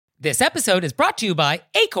This episode is brought to you by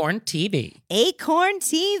Acorn TV. Acorn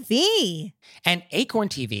TV. And Acorn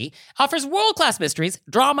TV offers world-class mysteries,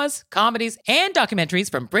 dramas, comedies, and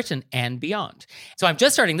documentaries from Britain and beyond. So I'm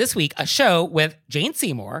just starting this week a show with Jane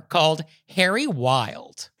Seymour called Harry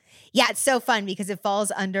Wild. Yeah, it's so fun because it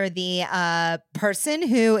falls under the person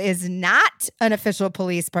who is not an official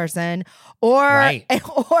police person or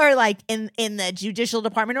like in the judicial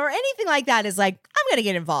department or anything like that is like, I'm going to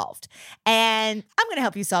get involved and I'm going to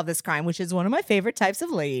help you solve this crime, which is one of my favorite types of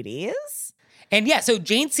ladies. And yeah, so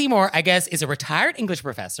Jane Seymour, I guess, is a retired English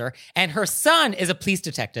professor and her son is a police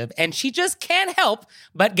detective and she just can't help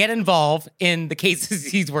but get involved in the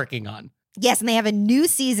cases he's working on. Yes, and they have a new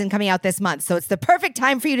season coming out this month, so it's the perfect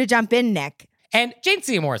time for you to jump in, Nick. And Jane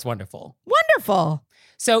Seymour is wonderful. Wonderful.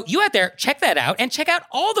 So you out there, check that out and check out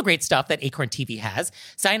all the great stuff that Acorn TV has.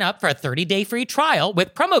 Sign up for a 30-day free trial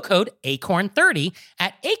with promo code ACORN30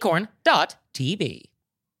 at acorn.tv.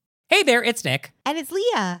 Hey there, it's Nick. And it's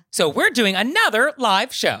Leah. So we're doing another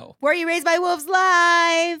live show. Were You Raised by Wolves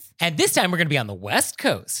Live? And this time we're going to be on the West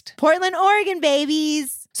Coast. Portland, Oregon,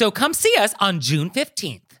 babies. So come see us on June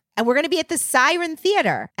 15th. And we're going to be at the Siren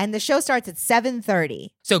Theater. And the show starts at 7:30.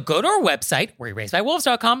 So go to our website,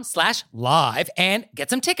 wereyouRaisedByWolves.com/live and get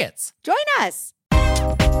some tickets. Join us.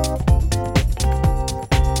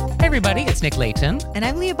 Hey everybody, it's Nick Layton. And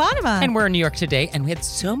I'm Leah Bonema. And we're in New York today, and we had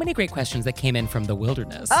so many great questions that came in from the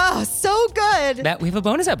wilderness. Oh, so good. That we have a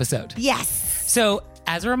bonus episode. Yes. So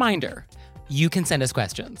as a reminder, you can send us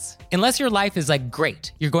questions. Unless your life is like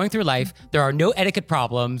great, you're going through life, there are no etiquette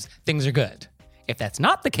problems, things are good. If that's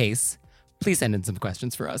not the case, please send in some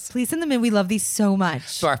questions for us. Please send them in. We love these so much.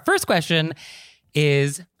 So our first question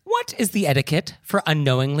is, what is the etiquette for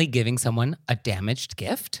unknowingly giving someone a damaged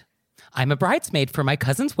gift? I'm a bridesmaid for my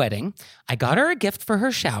cousin's wedding. I got her a gift for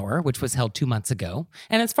her shower, which was held 2 months ago.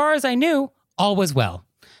 And as far as I knew, all was well.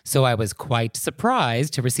 So I was quite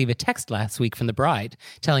surprised to receive a text last week from the bride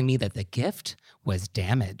telling me that the gift was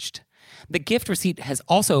damaged. The gift receipt has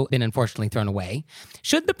also been unfortunately thrown away.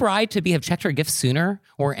 Should the bride-to-be have checked her gift sooner,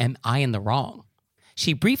 or am I in the wrong?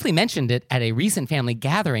 She briefly mentioned it at a recent family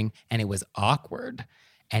gathering, and it was awkward.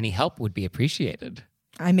 Any help would be appreciated.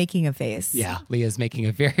 I'm making a face. Yeah, Leah's making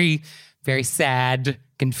a very, very sad,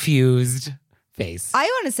 confused face. I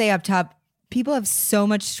want to say up top, people have so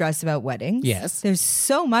much stress about weddings. Yes. There's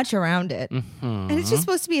so much around it. Mm-hmm. And it's just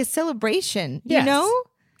supposed to be a celebration, Yes. you know?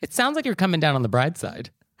 It sounds like you're coming down on the bride's side.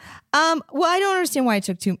 Well, I don't understand why it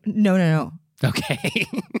took two. No. Okay.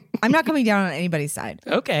 I'm not coming down on anybody's side.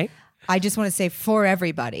 Okay. I just want to say for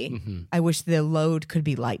everybody, I wish the load could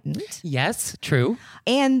be lightened. Yes, true.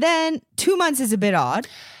 And then 2 months is a bit odd.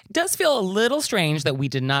 It does feel a little strange that we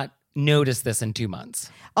did not notice this in 2 months.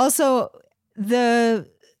 Also, the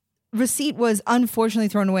receipt was unfortunately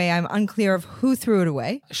thrown away. I'm unclear of who threw it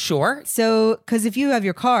away. Sure. So, because if you have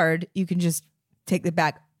your card, you can just take it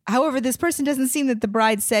back. However, this person doesn't seem that the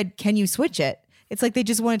bride said, can you switch it? It's like they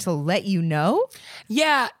just wanted to let you know.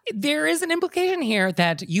 Yeah, there is an implication here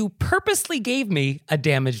that you purposely gave me a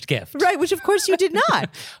damaged gift. Right, which of course you did not.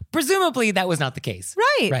 Presumably that was not the case.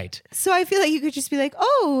 Right. Right. So I feel like you could just be like,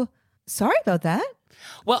 oh, sorry about that.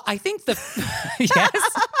 Well, I think yes,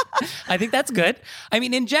 I think that's good. I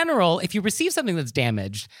mean, in general, if you receive something that's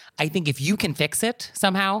damaged, I think if you can fix it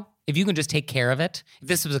somehow, if you can just take care of it, if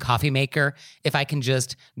this was a coffee maker, if I can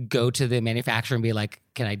just go to the manufacturer and be like,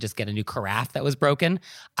 can I just get a new carafe that was broken?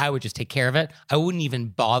 I would just take care of it. I wouldn't even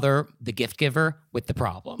bother the gift giver with the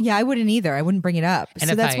problem. Yeah, I wouldn't either. I wouldn't bring it up. And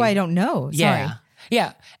so that's why I don't know. Yeah. Sorry.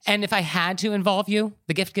 Yeah. And if I had to involve you,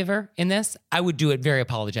 the gift giver, in this, I would do it very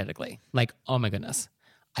apologetically. Like, oh my goodness,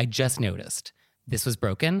 I just noticed this was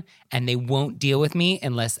broken and they won't deal with me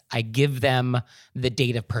unless I give them the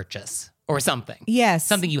date of purchase or something. Yes.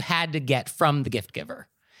 Something you had to get from the gift giver.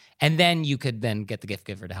 And then you could then get the gift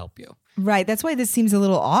giver to help you. Right. That's why this seems a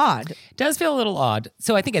little odd. It does feel a little odd.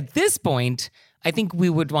 So I think at this point, I think we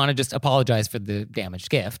would want to just apologize for the damaged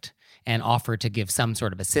gift and offer to give some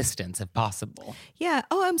sort of assistance if possible. Yeah.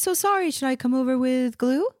 Oh, I'm so sorry. Should I come over with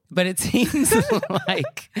glue? But it seems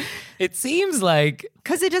like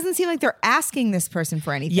Because it doesn't seem like they're asking this person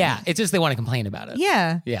for anything. Yeah, it's just they want to complain about it.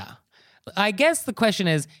 Yeah. Yeah. I guess the question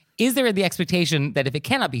is there the expectation that if it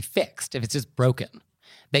cannot be fixed, if it's just broken,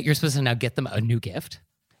 that you're supposed to now get them a new gift?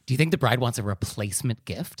 Do you think the bride wants a replacement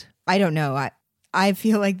gift? I don't know. I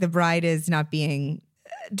feel like the bride is not being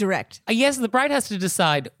direct. Yes, the bride has to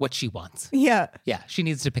decide what she wants. Yeah. Yeah, she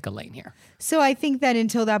needs to pick a lane here. So I think that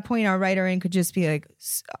until that point, our writer-in could just be like,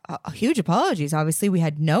 huge apologies. Obviously, we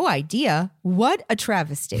had no idea. What a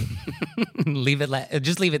travesty.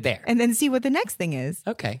 Just leave it there. And then see what the next thing is.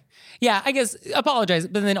 Okay. Yeah, I guess apologize,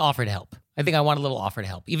 but then offer to help. I think I want a little offer to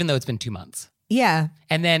help, even though it's been 2 months. Yeah.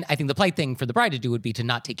 And then I think the polite thing for the bride to do would be to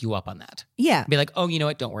not take you up on that. Yeah. Be like, oh, you know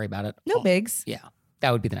what? Don't worry about it. No bigs. Yeah,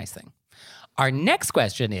 that would be the nice thing. Our next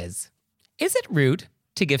question is it rude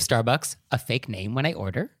to give Starbucks a fake name when I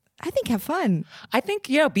order? I think have fun. I think,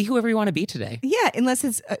 be whoever you want to be today. Yeah, unless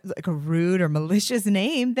it's like a rude or malicious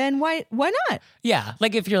name, then why not? Yeah,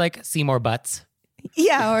 like if you're like Seymour Butts.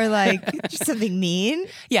 Yeah, or like just something mean.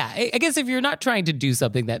 Yeah, I guess if you're not trying to do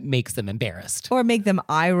something that makes them embarrassed. Or make them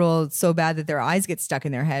eye roll so bad that their eyes get stuck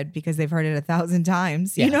in their head because they've heard it 1,000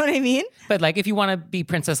 times. You know what I mean? But like if you want to be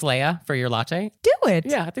Princess Leia for your latte. Do it.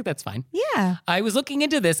 Yeah, I think that's fine. Yeah. I was looking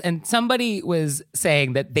into this and somebody was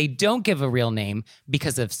saying that they don't give a real name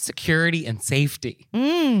because of security and safety.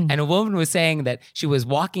 And a woman was saying that she was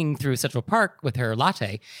walking through Central Park with her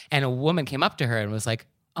latte and a woman came up to her and was like,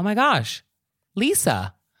 oh my gosh,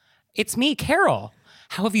 Lisa, it's me, Carol.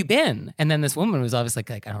 How have you been? And then this woman was obviously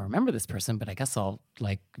like, I don't remember this person, but I guess I'll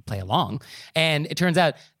like play along. And it turns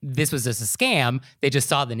out this was just a scam. They just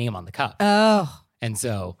saw the name on the cup. Oh. And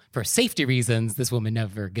so for safety reasons, this woman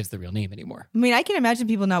never gives the real name anymore. I mean, I can imagine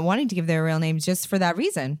people not wanting to give their real names just for that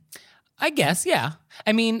reason. I guess, yeah.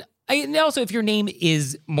 I mean, and also if your name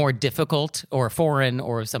is more difficult or foreign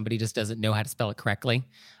or if somebody just doesn't know how to spell it correctly,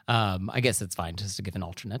 I guess it's fine just to give an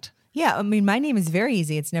alternate. Yeah, I mean, my name is very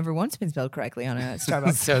easy. It's never once been spelled correctly on a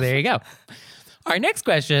Starbucks. So there you go. Our next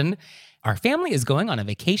question. Our family is going on a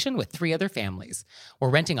vacation with 3 other families.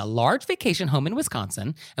 We're renting a large vacation home in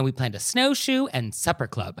Wisconsin, and we planned a snowshoe and supper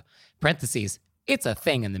club. Parentheses, it's a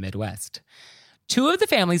thing in the Midwest. 2 of the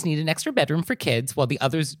families need an extra bedroom for kids, while the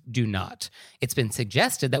others do not. It's been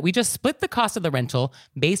suggested that we just split the cost of the rental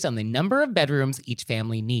based on the number of bedrooms each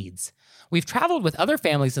family needs. We've traveled with other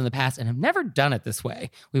families in the past and have never done it this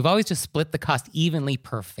way. We've always just split the cost evenly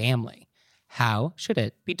per family. How should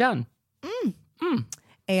it be done?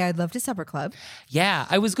 I'd love to supper club. Yeah,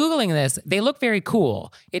 I was Googling this. They look very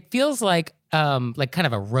cool. It feels like kind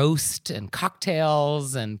of a roast and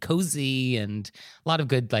cocktails and cozy and a lot of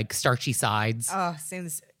good like starchy sides. Oh,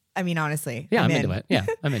 seems, I mean, honestly. Yeah, I'm into it. Yeah,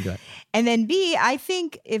 I'm into it. And then B, I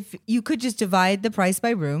think if you could just divide the price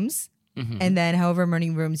by rooms and then however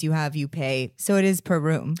many rooms you have, you pay. So it is per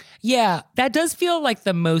room. Yeah, that does feel like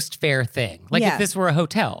the most fair thing. Like Yeah. if this were a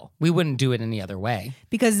hotel, we wouldn't do it any other way.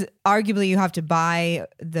 Because arguably you have to buy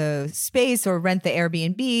the space or rent the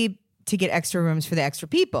Airbnb to get extra rooms for the extra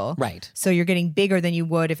people. Right. So you're getting bigger than you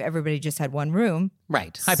would if everybody just had one room.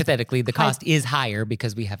 Right. Hypothetically, the cost is higher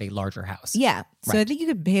because we have a larger house. Yeah. So I think you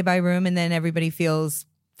could pay by room and then everybody feels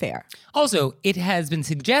fair. Also, it has been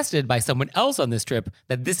suggested by someone else on this trip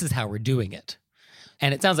that this is how we're doing it.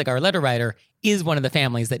 And it sounds like our letter writer is one of the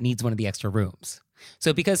families that needs one of the extra rooms.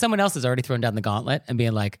 So because someone else has already thrown down the gauntlet and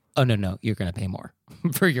being like, oh, no, you're going to pay more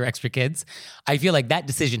for your extra kids, I feel like that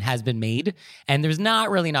decision has been made. And there's not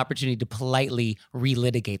really an opportunity to politely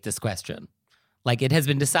relitigate this question. Like it has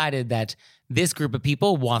been decided that this group of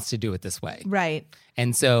people wants to do it this way. Right.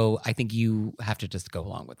 And so I think you have to just go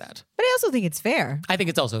along with that. But I also think it's fair. I think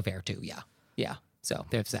it's also fair too. Yeah. Yeah. So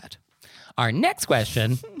there's that. Our next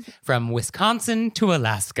question from Wisconsin to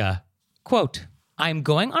Alaska. Quote, I'm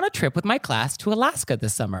going on a trip with my class to Alaska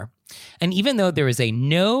this summer. And even though there is a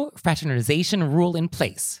no fraternization rule in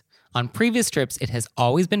place, on previous trips, it has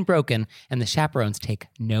always been broken and the chaperones take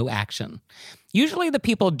no action. Usually the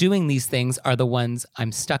people doing these things are the ones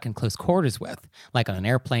I'm stuck in close quarters with, like on an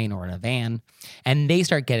airplane or in a van, and they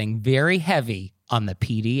start getting very heavy on the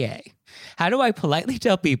PDA. How do I politely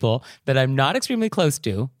tell people that I'm not extremely close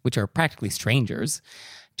to, which are practically strangers,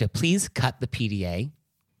 to please cut the PDA?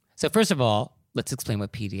 So first of all, let's explain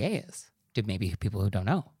what PDA is to maybe people who don't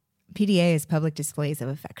know. PDA is public displays of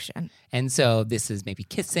affection. And so this is maybe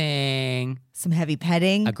kissing, Some heavy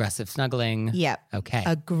petting. aggressive snuggling. Yep. Okay.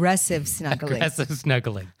 Aggressive snuggling. Aggressive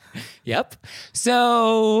snuggling. Yep.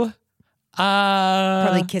 So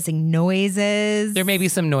Probably kissing noises. there may be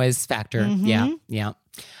some noise factor. Yeah. Yeah.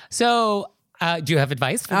 So do you have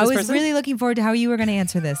advice for this I was person? really looking forward to how you were going to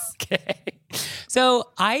answer this. Okay. So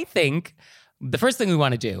I think the first thing we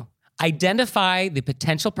want to do, identify the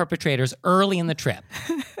potential perpetrators early in the trip.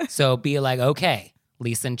 So be like, okay,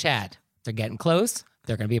 Lisa and Chad, they're getting close.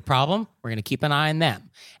 They're going to be a problem. We're going to keep an eye on them.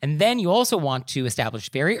 And then you also want to establish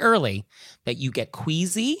very early that you get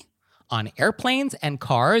queasy on airplanes and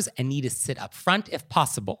cars and need to sit up front if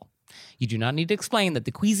possible. You do not need to explain that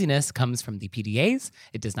the queasiness comes from the PDAs.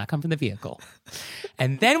 It does not come from the vehicle.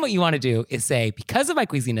 And then what you want to do is say, because of my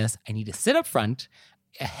queasiness, I need to sit up front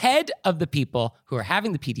ahead of the people who are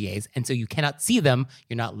having the PDAs. And so you cannot see them.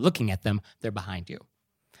 You're not looking at them. They're behind you.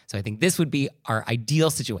 So I think this would be our ideal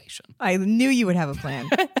situation. I knew you would have a plan.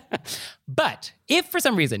 But if for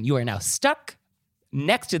some reason you are now stuck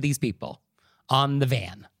next to these people on the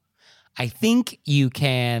van, I think you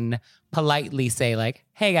can politely say like,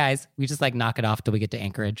 hey guys, we just like knock it off till we get to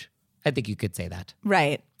Anchorage. I think you could say that.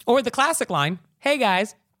 Right. Or the classic line, hey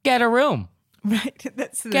guys, get a room. Right.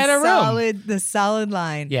 That's the solid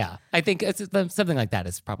line. Yeah. I think something like that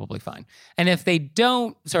is probably fine. And if they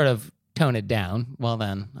don't sort of tone it down, well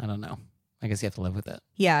then, I don't know. I guess you have to live with it.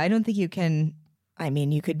 Yeah, I don't think you can. I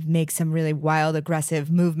mean, you could make some really wild,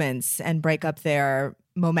 aggressive movements and break up their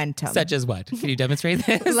momentum. Such as what? Can you demonstrate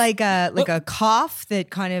this? like a cough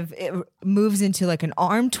that kind of it moves into like an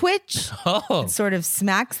arm twitch. Oh. Sort of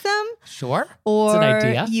smacks them. Sure. Or it's an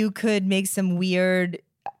idea. You could make some weird,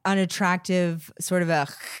 unattractive sort of a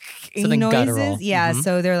something noises. Guttural. Yeah,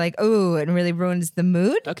 so they're like, oh, and really ruins the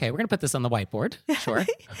mood. Okay, we're going to put this on the whiteboard. Sure.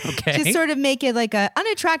 Okay. Just sort of make it like an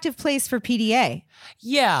unattractive place for PDA.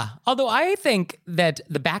 Yeah, although I think that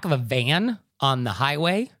the back of a van on the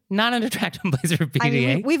highway, not an attractive place for PDA. I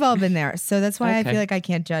mean, we've all been there, so that's why I feel like I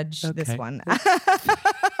can't judge this one.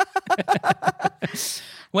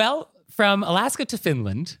 Well, from Alaska to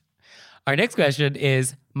Finland, our next question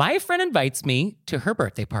is, my friend invites me to her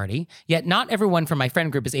birthday party, yet not everyone from my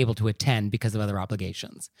friend group is able to attend because of other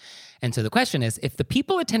obligations. And so the question is, if the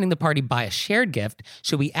people attending the party buy a shared gift,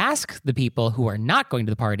 should we ask the people who are not going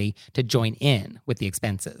to the party to join in with the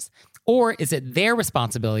expenses? Or is it their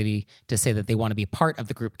responsibility to say that they want to be part of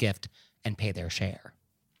the group gift and pay their share?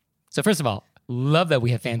 So first of all, love that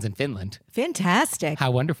we have fans in Finland. Fantastic.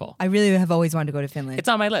 How wonderful. I really have always wanted to go to Finland. It's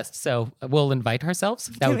on my list, so we'll invite ourselves.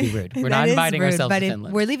 That would be rude. We're not inviting rude, ourselves but to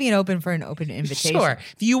Finland. We're leaving it open for an open invitation. Sure.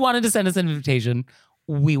 If you wanted to send us an invitation,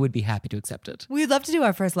 we would be happy to accept it. We'd love to do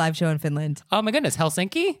our first live show in Finland. Oh my goodness,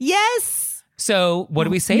 Helsinki? Yes. So what do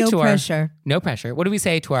we say to pressure. No pressure. What do we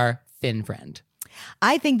say to our Finn friend?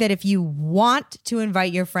 I think that if you want to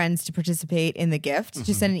invite your friends to participate in the gift,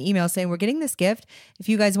 just send an email saying, we're getting this gift. If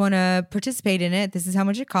you guys want to participate in it, this is how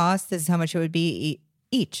much it costs. This is how much it would be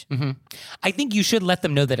each. Mm-hmm. I think you should let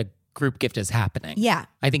them know that a group gift is happening. Yeah.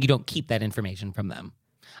 I think you don't keep that information from them.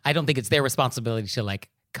 I don't think it's their responsibility to like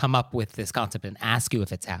come up with this concept and ask you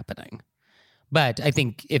if it's happening. But I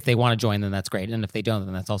think if they want to join, then that's great. And if they don't,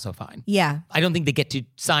 then that's also fine. Yeah. I don't think they get to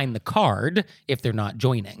sign the card if they're not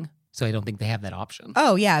joining. So I don't think they have that option.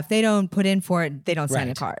 Oh, yeah. If they don't put in for it, they don't sign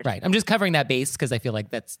a card. Right. I'm just covering that base because I feel like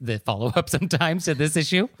that's the follow-up sometimes to this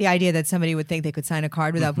issue. The idea that somebody would think they could sign a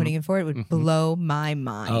card without putting in for it would blow my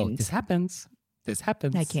mind. Oh, this happens.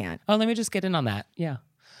 I can't. Oh, let me just get in on that. Yeah.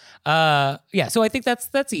 So I think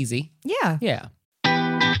that's easy. Yeah. Yeah.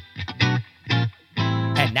 And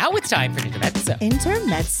now it's time for Intermezzo.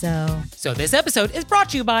 Intermezzo. So this episode is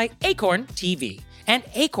brought to you by Acorn TV. And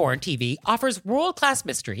Acorn TV offers world-class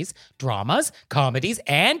mysteries, dramas, comedies,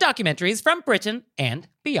 and documentaries from Britain and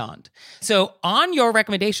beyond. So on your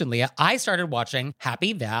recommendation, Leah, I started watching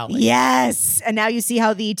Happy Valley. Yes. And now you see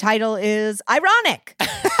how the title is ironic.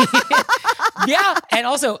 Yeah. And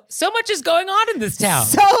also, so much is going on in this town.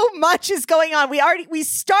 So much is going on. We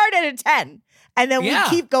start at a 10. And then we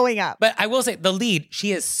keep going up. But I will say, the lead,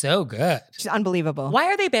 she is so good. She's unbelievable. Why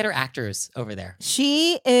are they better actors over there?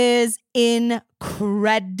 She is incredible.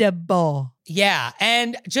 Yeah.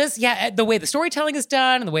 And just, the way the storytelling is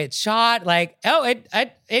done and the way it's shot, like,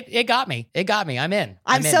 it got me. It got me. I'm in.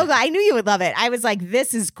 I'm so glad. I knew you would love it. I was like,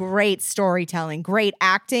 this is great storytelling, great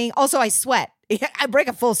acting. Also, I sweat. I break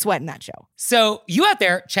a full sweat in that show. So you out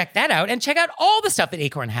there, check that out and check out all the stuff that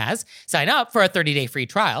Acorn has. Sign up for a 30-day free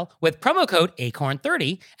trial with promo code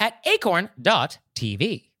ACORN30 at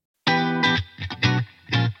acorn.tv. And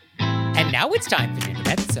now it's time for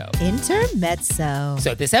Intermezzo. Intermezzo.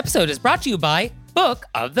 So this episode is brought to you by Book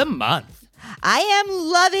of the Month. I am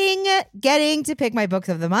loving getting to pick my books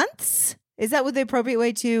of the months. Is that the appropriate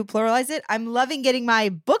way to pluralize it? I'm loving getting my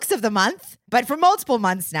books of the month, but for multiple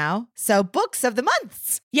months now. So books of the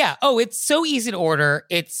months. Yeah. Oh, it's so easy to order.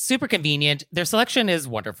 It's super convenient. Their selection is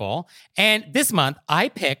wonderful. And this month, I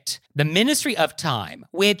picked The Ministry of Time,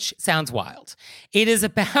 which sounds wild. It is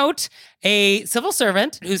about a civil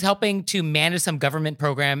servant who's helping to manage some government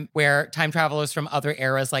program where time travelers from other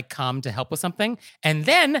eras like come to help with something. And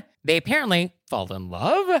then they apparently fall in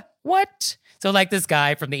love. What? So like this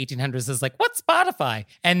guy from the 1800s is like, what's Spotify?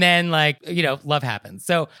 And then love happens.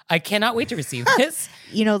 So I cannot wait to receive this.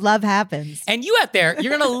 Love happens. And you out there,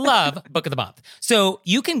 you're going to love Book of the Month. So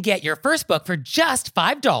you can get your first book for just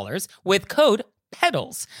 $5 with code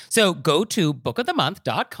PEDALS. So go to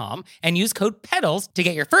bookofthemonth.com and use code PEDALS to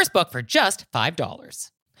get your first book for just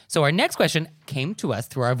 $5. So our next question came to us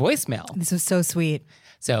through our voicemail. This was so sweet.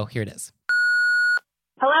 So here it is.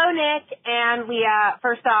 Hello, Nick and Leah.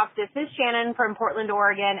 First off, this is Shannon from Portland,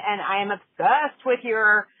 Oregon, and I am obsessed with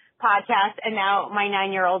your podcast. And now my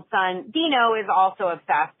 9-year-old son, Dino, is also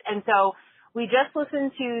obsessed. And so we just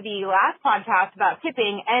listened to the last podcast about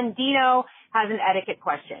tipping, and Dino has an etiquette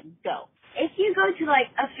question. Go. If you go to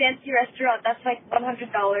like a fancy restaurant that's like $100,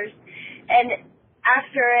 and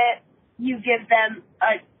after it you give them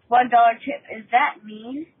a $1 tip, is that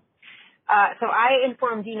mean? So I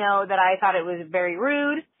informed Dino that I thought it was very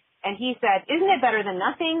rude, and he said, isn't it better than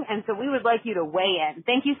nothing? And so we would like you to weigh in.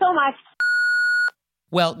 Thank you so much.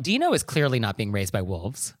 Well, Dino is clearly not being raised by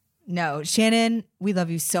wolves. No, Shannon, we love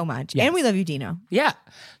you so much. Yes. And we love you, Dino. Yeah.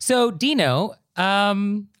 So Dino,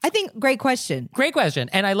 I think great question. Great question.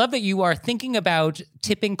 And I love that you are thinking about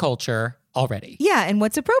tipping culture already. Yeah, and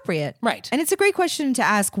what's appropriate. Right. And it's a great question to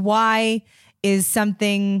ask, why is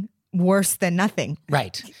something worse than nothing?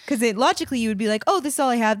 Right. Because logically you would be like, oh, this is all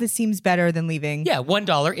I have. This seems better than leaving. Yeah,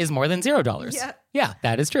 $1 is more than $0. Yeah. Yeah,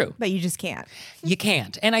 that is true. But you just can't. You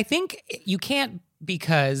can't. And I think you can't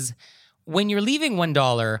because when you're leaving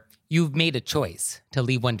 $1, you've made a choice to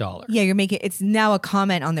leave $1. Yeah, it's now a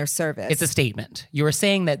comment on their service. It's a statement. You are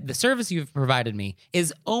saying that the service you've provided me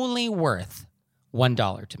is only worth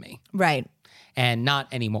 $1 to me. Right. And not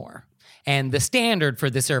anymore. And the standard for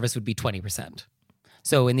this service would be 20%.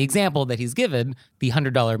 So in the example that he's given, the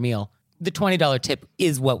 $100 meal, the $20 tip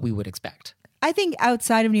is what we would expect. I think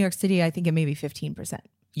outside of New York City, I think it may be 15%.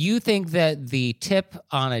 You think that the tip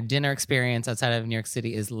on a dinner experience outside of New York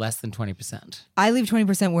City is less than 20%? I leave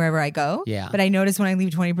 20% wherever I go. Yeah. But I notice when I leave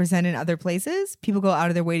 20% in other places, people go out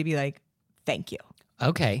of their way to be like, thank you.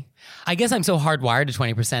 Okay. I guess I'm so hardwired to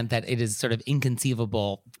 20% that it is sort of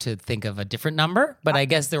inconceivable to think of a different number, but I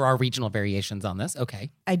guess there are regional variations on this. Okay.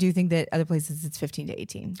 I do think that other places it's 15 to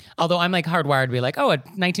 18. Although I'm like hardwired to be like, oh, a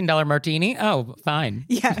 $19 martini? Oh, fine.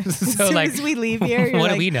 Yeah. So as soon like, as we leave here, what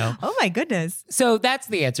like, do we know? Oh my goodness. So that's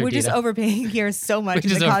the answer, We're Dina. just overpaying here so much We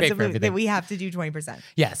just overpay for everything. that we have to do 20%.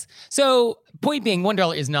 Yes. So point being,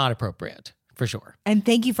 $1 is not appropriate, for sure. And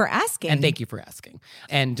thank you for asking.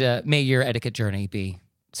 And may your etiquette journey be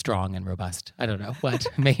strong and robust. I don't know what.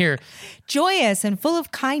 May your joyous and full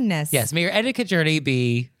of kindness. Yes, may your etiquette journey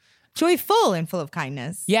be joyful and full of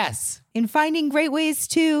kindness. Yes. In finding great ways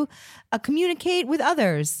to communicate with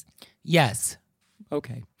others. Yes.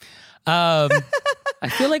 Okay. I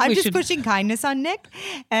feel like I'm just pushing kindness on Nick,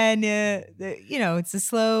 and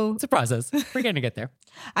it's a process. We're going to get there.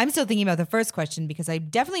 I'm still thinking about the first question because I'm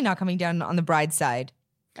definitely not coming down on the bride's side.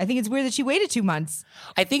 I think it's weird that she waited 2 months.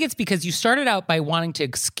 I think it's because you started out by wanting to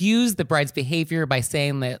excuse the bride's behavior by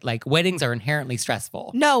saying that like weddings are inherently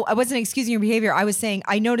stressful. No, I wasn't excusing your behavior. I was saying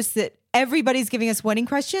I noticed that everybody's giving us wedding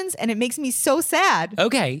questions and it makes me so sad.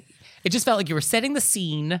 Okay. It just felt like you were setting the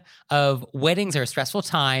scene of weddings are a stressful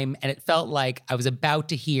time, and it felt like I was about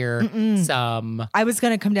to hear some... I was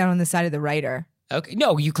going to come down on the side of the writer. Okay.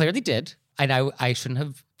 No, you clearly did. And I shouldn't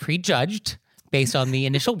have prejudged based on the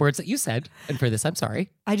initial words that you said. And for this, I'm sorry.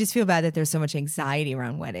 I just feel bad that there's so much anxiety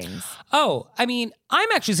around weddings. Oh, I mean, I'm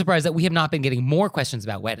actually surprised that we have not been getting more questions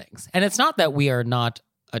about weddings. And it's not that we are not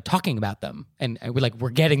talking about them. And we're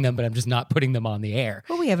getting them, but I'm just not putting them on the air.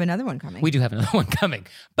 Well, we have another one coming. We do have another one coming.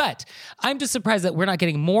 But I'm just surprised that we're not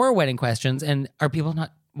getting more wedding questions. And are people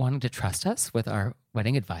not wanting to trust us with our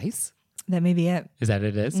wedding advice? That may be it. Is that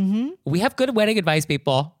it is? Mm-hmm. We have good wedding advice,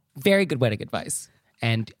 people. Very good wedding advice.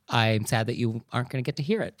 And I'm sad that you aren't going to get to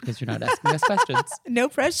hear it because you're not asking us questions. No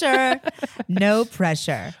pressure. No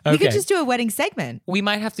pressure. Okay. We could just do a wedding segment. We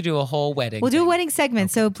might have to do a whole wedding. We'll do a wedding segment.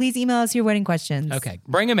 Okay. So please email us your wedding questions. Okay.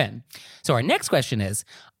 Bring them in. So our next question is,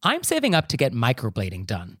 I'm saving up to get microblading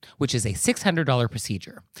done, which is a $600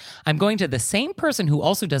 procedure. I'm going to the same person who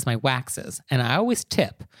also does my waxes, and I always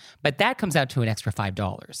tip, but that comes out to an extra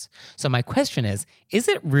 $5. So my question is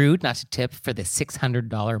it rude not to tip for the $600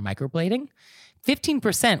 microblading?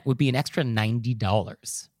 15% would be an extra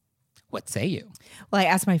 $90. What say you? Well, I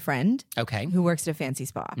asked my friend who works at a fancy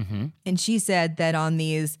spa, and she said that on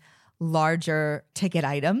these larger ticket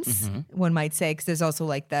items, one might say, because there's also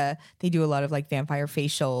they do a lot of vampire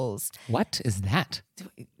facials. What is that?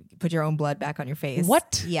 Put your own blood back on your face.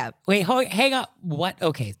 What? Yeah. Wait, hang on. What?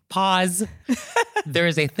 Okay, pause. There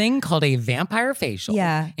is a thing called a vampire facial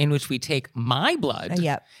in which we take my blood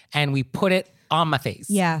and we put it on my face.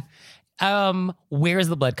 Yeah. Where's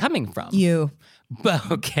the blood coming from? You.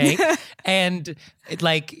 Okay. And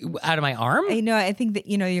out of my arm? I think that,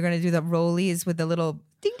 you're going to do the rollies with the little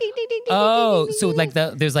ding, ding, ding, ding, ding. Oh, ding, ding, so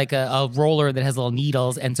ding. there's a roller that has little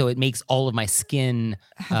needles. And so it makes all of my skin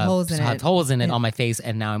have holes in it on my face.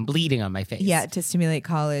 And now I'm bleeding on my face. Yeah, to stimulate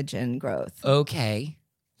collagen growth. Okay.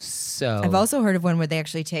 So I've also heard of one where they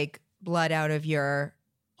actually take blood out of your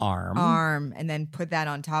arm and then put that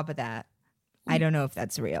on top of that. I don't know if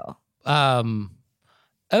that's real.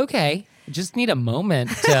 Okay. Just need a moment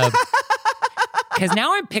to... Because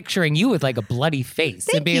now I'm picturing you with like a bloody face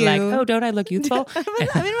and being like, oh, don't I look youthful?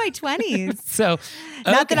 I'm in my 20s. So,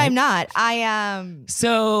 Not that I'm not.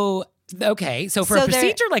 So, okay. So for a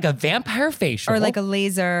procedure like a vampire facial. Or like a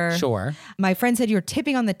laser. Sure. My friend said you're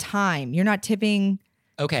tipping on the time. You're not tipping.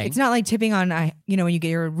 Okay. It's not like tipping on, when you get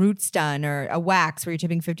your roots done or a wax where you're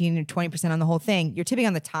tipping 15 or 20% on the whole thing. You're tipping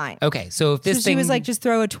on the time. Okay. So if this thing... she was like, just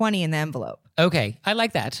throw a 20 in the envelope. Okay. I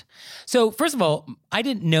like that. So first of all, I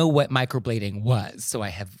didn't know what microblading was. So I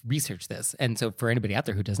have researched this. And so for anybody out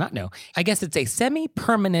there who does not know, I guess it's a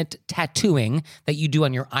semi-permanent tattooing that you do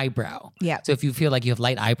on your eyebrow. Yeah. So if you feel like you have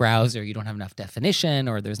light eyebrows or you don't have enough definition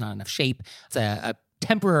or there's not enough shape, it's a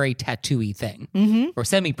temporary tattooy thing or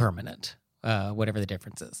semi-permanent. Whatever the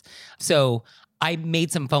difference is. So I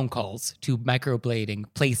made some phone calls to microblading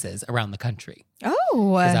places around the country.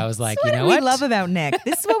 Oh. Because I was like, you know what? We love about Nick.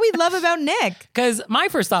 This is what we love about Nick. Because my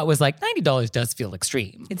first thought was like, $90 does feel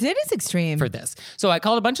extreme. It is extreme. For this. So I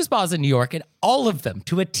called a bunch of spas in New York and all of them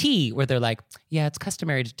to a T where they're like, yeah, it's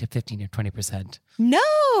customary to tip 15 or 20%. No.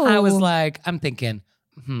 I was like, I'm thinking,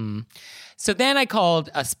 So then I called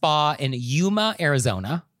a spa in Yuma,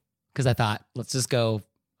 Arizona, because I thought, let's just go.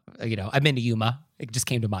 I've been to Yuma. It just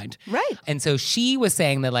came to mind. Right. And so she was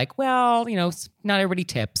saying that like, well, not everybody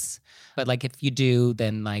tips, but like if you do,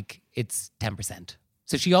 then like it's 10%.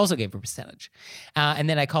 So she also gave a percentage. And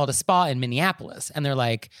then I called a spa in Minneapolis and they're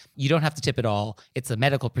like, you don't have to tip at all. It's a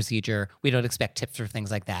medical procedure. We don't expect tips for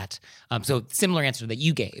things like that. So similar answer that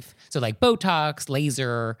you gave. So like Botox,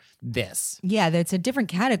 laser, this. Yeah, that's a different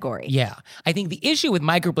category. Yeah. I think the issue with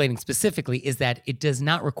microblading specifically is that it does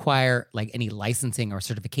not require like any licensing or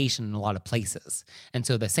certification in a lot of places. And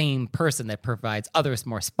so the same person that provides other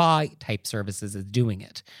more spa type services is doing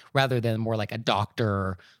it rather than more like a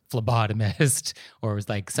doctor, phlebotomist, or was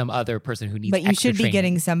like some other person who needs. But you should be training.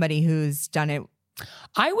 Getting somebody who's done it.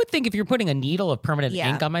 I would think if you're putting a needle of permanent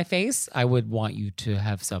ink on my face, I would want you to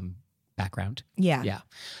have some background. Yeah. Yeah.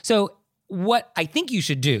 So what I think you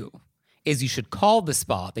should do is you should call the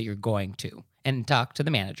spa that you're going to and talk to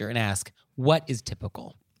the manager and ask, what is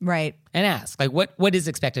typical? Right. And ask, like, what is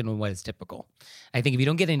expected and what is typical? I think if you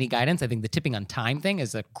don't get any guidance, I think the tipping on time thing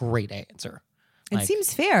is a great answer. It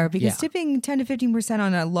seems fair because tipping 10 to 15%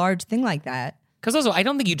 on a large thing like that. Because also, I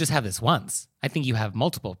don't think you just have this once. I think you have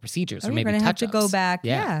multiple procedures or maybe you're going to have to go back.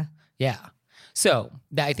 Yeah. So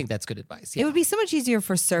I think that's good advice. Yeah. It would be so much easier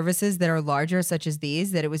for services that are larger, such as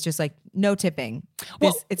these, that it was just like no tipping.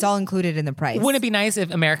 It's all included in the price. Wouldn't it be nice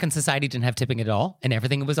if American society didn't have tipping at all and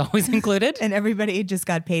everything was always included? And everybody just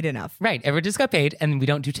got paid enough. Right. Everyone just got paid and we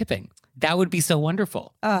don't do tipping. That would be so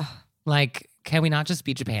wonderful. Like, can we not just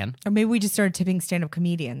be Japan? Or maybe we just started tipping stand-up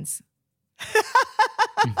comedians.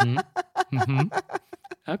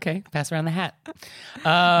 Okay, pass around the hat.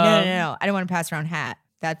 No. I don't want to pass around hat.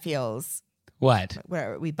 That feels... What?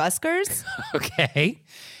 Are we buskers? Okay.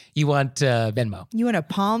 You want Venmo? You want to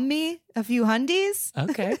palm me a few hundies?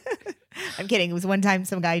 Okay. I'm kidding. It was one time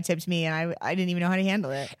some guy tipped me and I didn't even know how to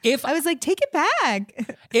handle it. I was like, take it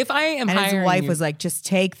back. If I am and hiring his wife was like, just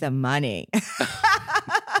take the money.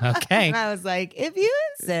 Okay. And I was like, if you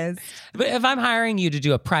insist. But if I'm hiring you to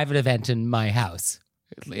do a private event in my house,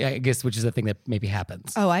 I guess, which is a thing that maybe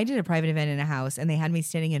happens. Oh, I did a private event in a house and they had me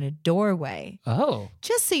standing in a doorway. Oh.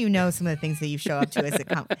 Just so you know some of the things that you show up to as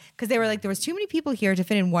a because they were like, there was too many people here to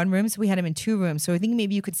fit in one room, so we had them in two rooms. So I think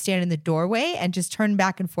maybe you could stand in the doorway and just turn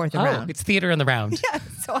back and forth around. It's theater in the round. Yeah.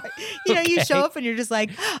 So, you show up and you're just like,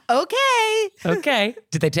 okay. Okay.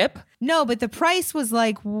 Did they tip? No, but the price was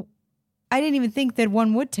like, I didn't even think that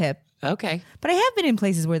one would tip. Okay. But I have been in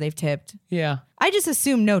places where they've tipped. Yeah. I just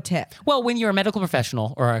assume no tip. Well, when you're a medical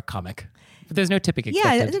professional or a comic, there's no tipping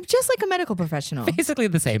expected. Yeah, just like a medical professional. Basically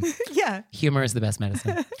the same. Yeah. Humor is the best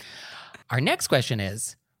medicine. Our next question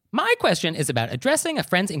is, my question is about addressing a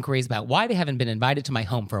friend's inquiries about why they haven't been invited to my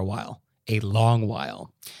home for a while. A long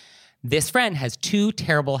while. This friend has two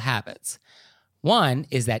terrible habits. One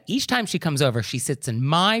is that each time she comes over, she sits in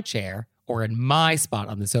my chair or in my spot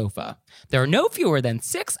on the sofa. There are no fewer than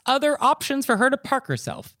 6 other options for her to park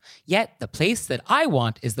herself. Yet the place that I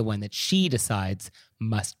want is the one that she decides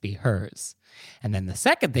must be hers. And then the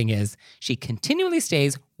second thing is she continually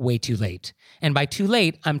stays way too late. And by too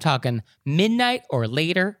late, I'm talking midnight or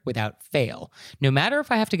later without fail. No matter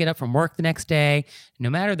if I have to get up from work the next day, no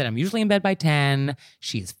matter that I'm usually in bed by 10,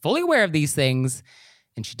 she is fully aware of these things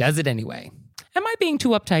and she does it anyway. Am I being too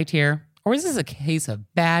uptight here? Or is this a case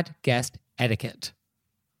of bad guest etiquette?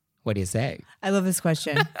 What do you say? I love this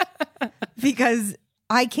question because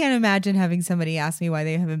I can't imagine having somebody ask me why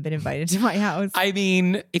they haven't been invited to my house. I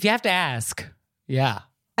mean, if you have to ask, yeah.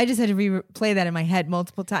 I just had to replay that in my head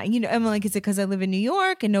multiple times. You know, I'm like, is it because I live in New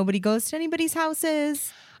York and nobody goes to anybody's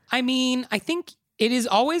houses? I mean, I think it is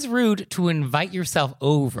always rude to invite yourself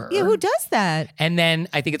over. Yeah, who does that? And then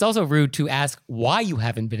I think it's also rude to ask why you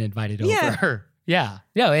haven't been invited Yeah. over. Yeah.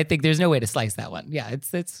 No, I think there's no way to slice that one. Yeah,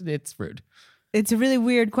 it's rude. It's a really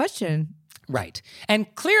weird question. Right.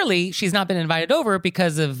 And clearly she's not been invited over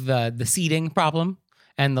because of the seating problem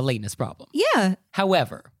and the lateness problem. Yeah.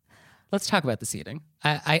 However, let's talk about the seating.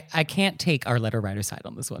 I can't take our letter writer side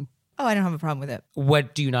on this one. Oh, I don't have a problem with it.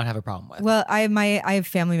 What do you not have a problem with? Well, I have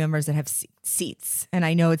family members that have seats, and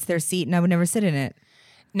I know it's their seat, and I would never sit in it.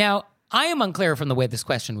 Now, I am unclear from the way this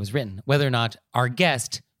question was written whether or not our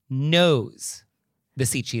guest knows the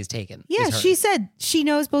seat she has taken. Yeah, is hers. she said she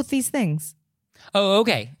knows both these things. Oh,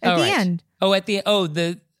 okay. At All the right. end.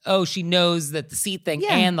 She knows that the seat thing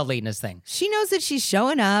Yeah. and the lateness thing. She knows that she's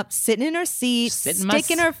showing up, sitting in her seat, Sitting my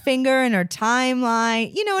sticking her finger in her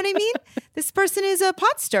timeline. You know what I mean? This person is a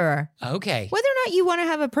pot stirrer. Okay. Whether or not you want to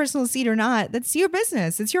have a personal seat or not, that's your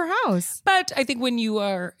business. It's your house. But I think when you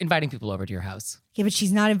are inviting people over to your house. Yeah, but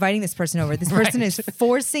she's not inviting this person over. This person Right. is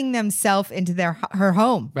forcing themselves into her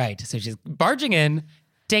home. Right. So she's barging in,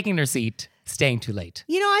 taking her seat, staying too late.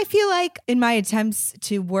 You know, I feel like in my attempts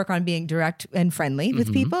to work on being direct and friendly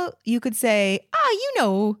with people, you could say,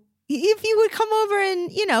 if you would come over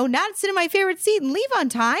and, not sit in my favorite seat and leave on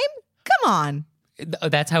time, come on.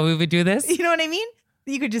 That's how we would do this? You know what I mean?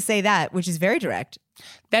 You could just say that, which is very direct.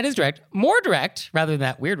 That is direct. More direct, rather than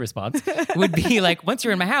that weird response, would be like, once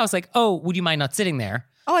you're in my house, like, oh, would you mind not sitting there?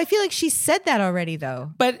 Oh, I feel like she said that already,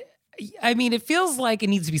 though. But, I mean, it feels like it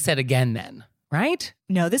needs to be said again then, right?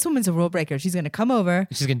 No, this woman's a rule breaker. She's going to come over.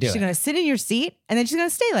 She's going to do it. She's going to sit in your seat, and then she's going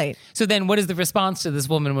to stay late. So then what is the response to this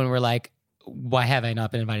woman when we're like, why have I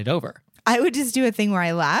not been invited over? I would just do a thing where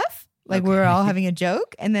I laugh, like we're all having a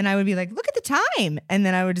joke, and then I would be like, look at the time. And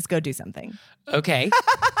then I would just go do something. Okay.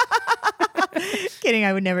 Kidding,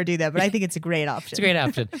 I would never do that, but I think it's a great option. It's a great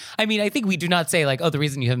option. I mean, I think we do not say like, oh, the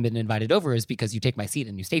reason you haven't been invited over is because you take my seat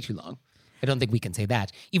and you stay too long. I don't think we can say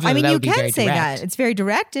that. Even though that you would be can very say direct. that. It's very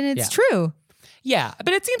direct and it's Yeah. true. Yeah, but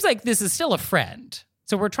it seems like this is still a friend.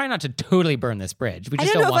 So we're trying not to totally burn this bridge. We I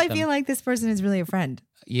just don't know if want I them. feel like this person is really a friend.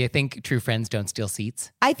 You think true friends don't steal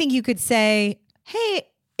seats? I think you could say, hey,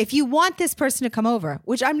 if you want this person to come over,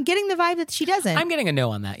 which I'm getting the vibe that she doesn't. I'm getting a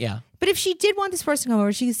no on that, yeah. But if she did want this person to come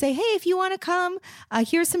over, she could say, hey, if you want to come,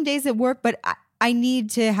 here's some days at work, but I need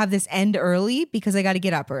to have this end early because I got to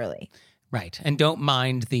get up early. Right. And don't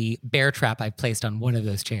mind the bear trap I've placed on one of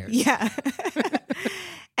those chairs. Yeah.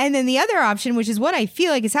 And then the other option, which is what I feel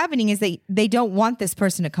like is happening, is that they don't want this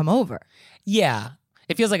person to come over. Yeah.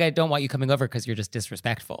 It feels like I don't want you coming over because you're just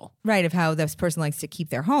disrespectful. Right, of how this person likes to keep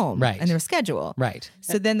their home Right. and their schedule. Right.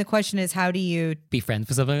 So then the question is, how do you Be friends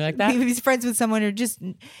with something like that? be friends with someone or just,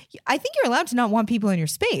 I think you're allowed to not want people in your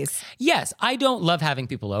space. Yes, I don't love having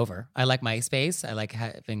people over. I like my space. I like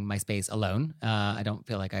having my space alone. I don't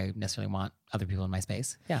feel like I necessarily want other people in my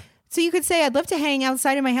space. Yeah. So you could say, I'd love to hang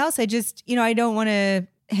outside of my house. I just, I don't want to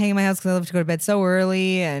hang in my house because I love to go to bed so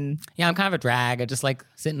early. And Yeah, I'm kind of a drag. I just like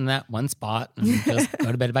sitting in that one spot and just go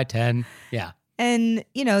to bed by 10. Yeah.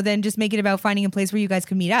 then just make it about finding a place where you guys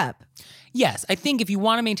can meet up. Yes, I think if you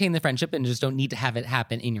want to maintain the friendship and just don't need to have it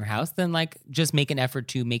happen in your house, then like just make an effort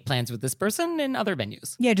to make plans with this person in other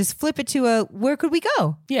venues. Yeah, just flip it to where could we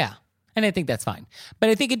go? Yeah. And I think that's fine. But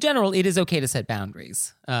I think in general, it is okay to set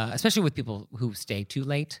boundaries, especially with people who stay too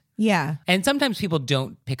late. Yeah. And sometimes people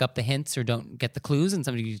don't pick up the hints or don't get the clues. And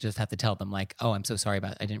sometimes you just have to tell them like, oh, I'm so sorry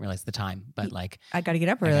I didn't realize the time. But like, I got to get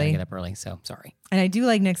up I gotta early. get up early. So sorry. And I do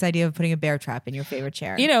like Nick's idea of putting a bear trap in your favorite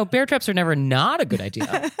chair. Bear traps are never not a good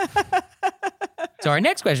idea. So our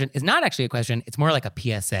next question is not actually a question. It's more like a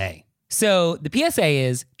PSA. So the PSA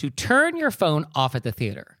is to turn your phone off at the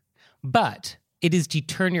theater, but it is to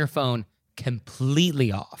turn your phone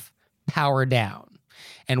completely off, power down.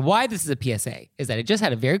 And why this is a PSA is that I just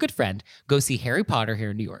had a very good friend go see Harry Potter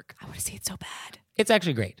here in New York. I want to see it so bad. It's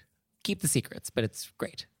actually great. Keep the secrets, but it's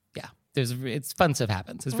great. Yeah. It's fun stuff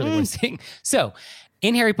happens. It's really worth seeing. So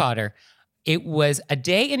in Harry Potter, it was a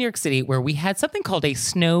day in New York City where we had something called a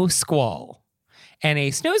snow squall. And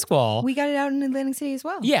a snow squall. We got it out in Atlantic City as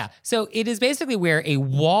well. Yeah. So it is basically where a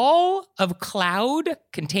wall of cloud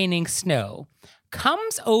containing snow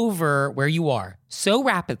comes over where you are so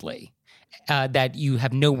rapidly that you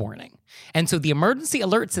have no warning. And so the emergency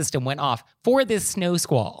alert system went off for this snow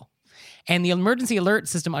squall. And the emergency alert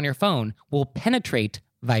system on your phone will penetrate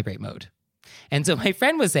vibrate mode. And so my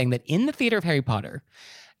friend was saying that in the theater of Harry Potter,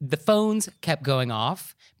 the phones kept going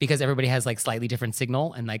off because everybody has like slightly different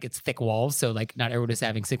signal and like it's thick walls. So like not everyone is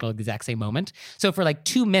having signal at the exact same moment. So for like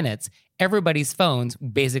 2 minutes, everybody's phones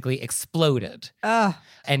basically exploded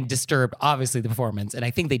and disturbed, obviously, the performance. And I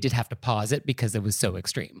think they did have to pause it because it was so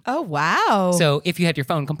extreme. Oh, wow. So if you had your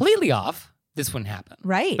phone completely off, this wouldn't happen.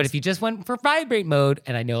 Right. But if you just went for vibrate mode,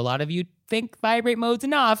 and I know a lot of you think vibrate mode's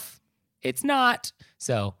enough, it's not.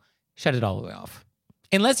 So shut it all the way off.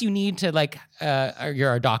 Unless you need to, like,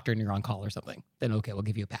 you're a doctor and you're on call or something, then okay, we'll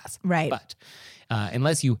give you a pass. Right. But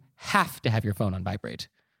unless you have to have your phone on vibrate,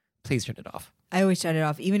 please turn it off. I always shut it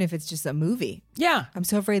off, even if it's just a movie. Yeah. I'm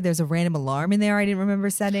so afraid there's a random alarm in there I didn't remember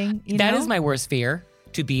setting. That is my worst fear,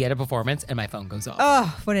 to be at a performance and my phone goes off.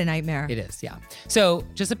 Oh, what a nightmare. It is, yeah. So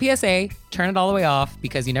just a PSA, turn it all the way off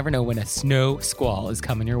because you never know when a snow squall is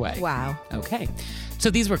coming your way. Wow. Okay. So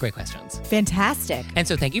these were great questions. Fantastic. And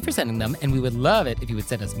so thank you for sending them. And we would love it if you would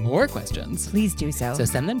send us more questions. Please do so. So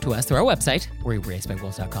send them to us through our website,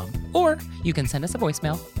 wereerasedbywolves.com. Or you can send us a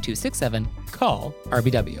voicemail,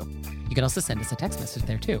 267-CALL-RBW. You can also send us a text message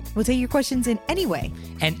there too. We'll take your questions in any way.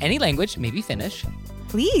 And any language, maybe Finnish.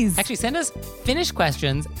 Please. Actually, send us Finnish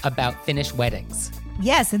questions about Finnish weddings.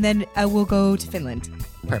 Yes, and then we'll go to Finland.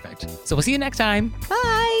 Perfect. So we'll see you next time.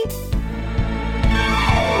 Bye.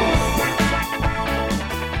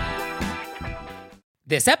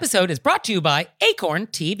 This episode is brought to you by Acorn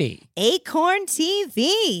TV. Acorn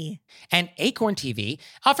TV. And Acorn TV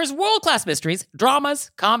offers world-class mysteries,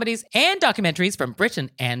 dramas, comedies, and documentaries from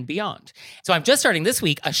Britain and beyond. So I'm just starting this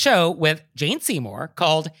week a show with Jane Seymour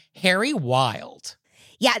called Harry Wild.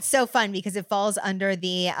 Yeah, it's so fun because it falls under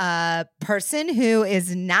the person who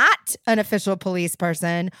is not an official police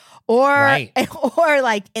person or like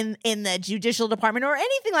in the judicial department or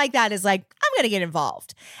anything like that is like, I'm going to get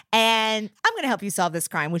involved and I'm going to help you solve this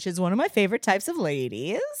crime, which is one of my favorite types of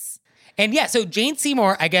ladies. And yeah, so Jane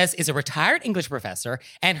Seymour, I guess, is a retired English professor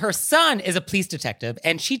and her son is a police detective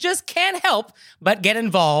and she just can't help but get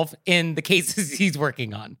involved in the cases he's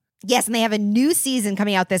working on. Yes, and they have a new season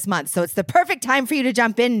coming out this month, so it's the perfect time for you to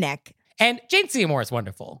jump in, Nick. And Jane Seymour is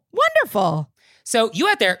wonderful. Wonderful. So you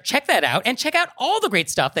out there, check that out and check out all the great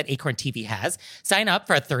stuff that Acorn TV has. Sign up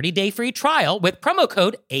for a 30-day free trial with promo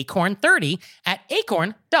code ACORN30 at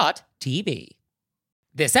acorn.tv.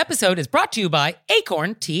 This episode is brought to you by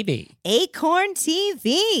Acorn TV. Acorn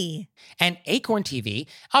TV. And Acorn TV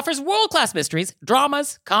offers world-class mysteries,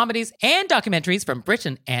 dramas, comedies, and documentaries from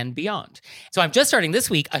Britain and beyond. So I'm just starting this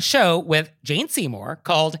week a show with Jane Seymour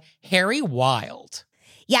called Harry Wild.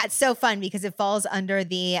 Yeah, it's so fun because it falls under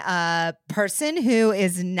the person who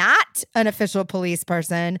is not an official police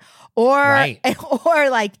person or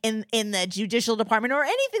like in the judicial department or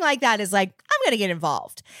anything like that is like, I'm going to get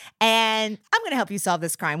involved and I'm going to help you solve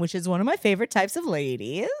this crime, which is one of my favorite types of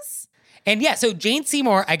ladies. And yeah, so Jane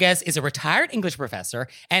Seymour, I guess, is a retired English professor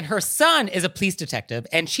and her son is a police detective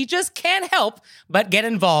and she just can't help but get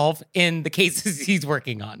involved in the cases he's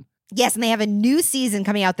working on. Yes, and they have a new season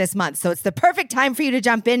coming out this month, so it's the perfect time for you to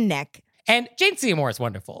jump in, Nick. And Jane Seymour is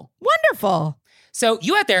wonderful. Wonderful. So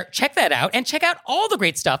you out there, check that out and check out all the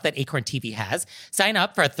great stuff that Acorn TV has. Sign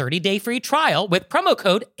up for a 30-day free trial with promo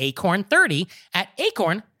code ACORN30 at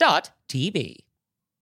acorn.tv.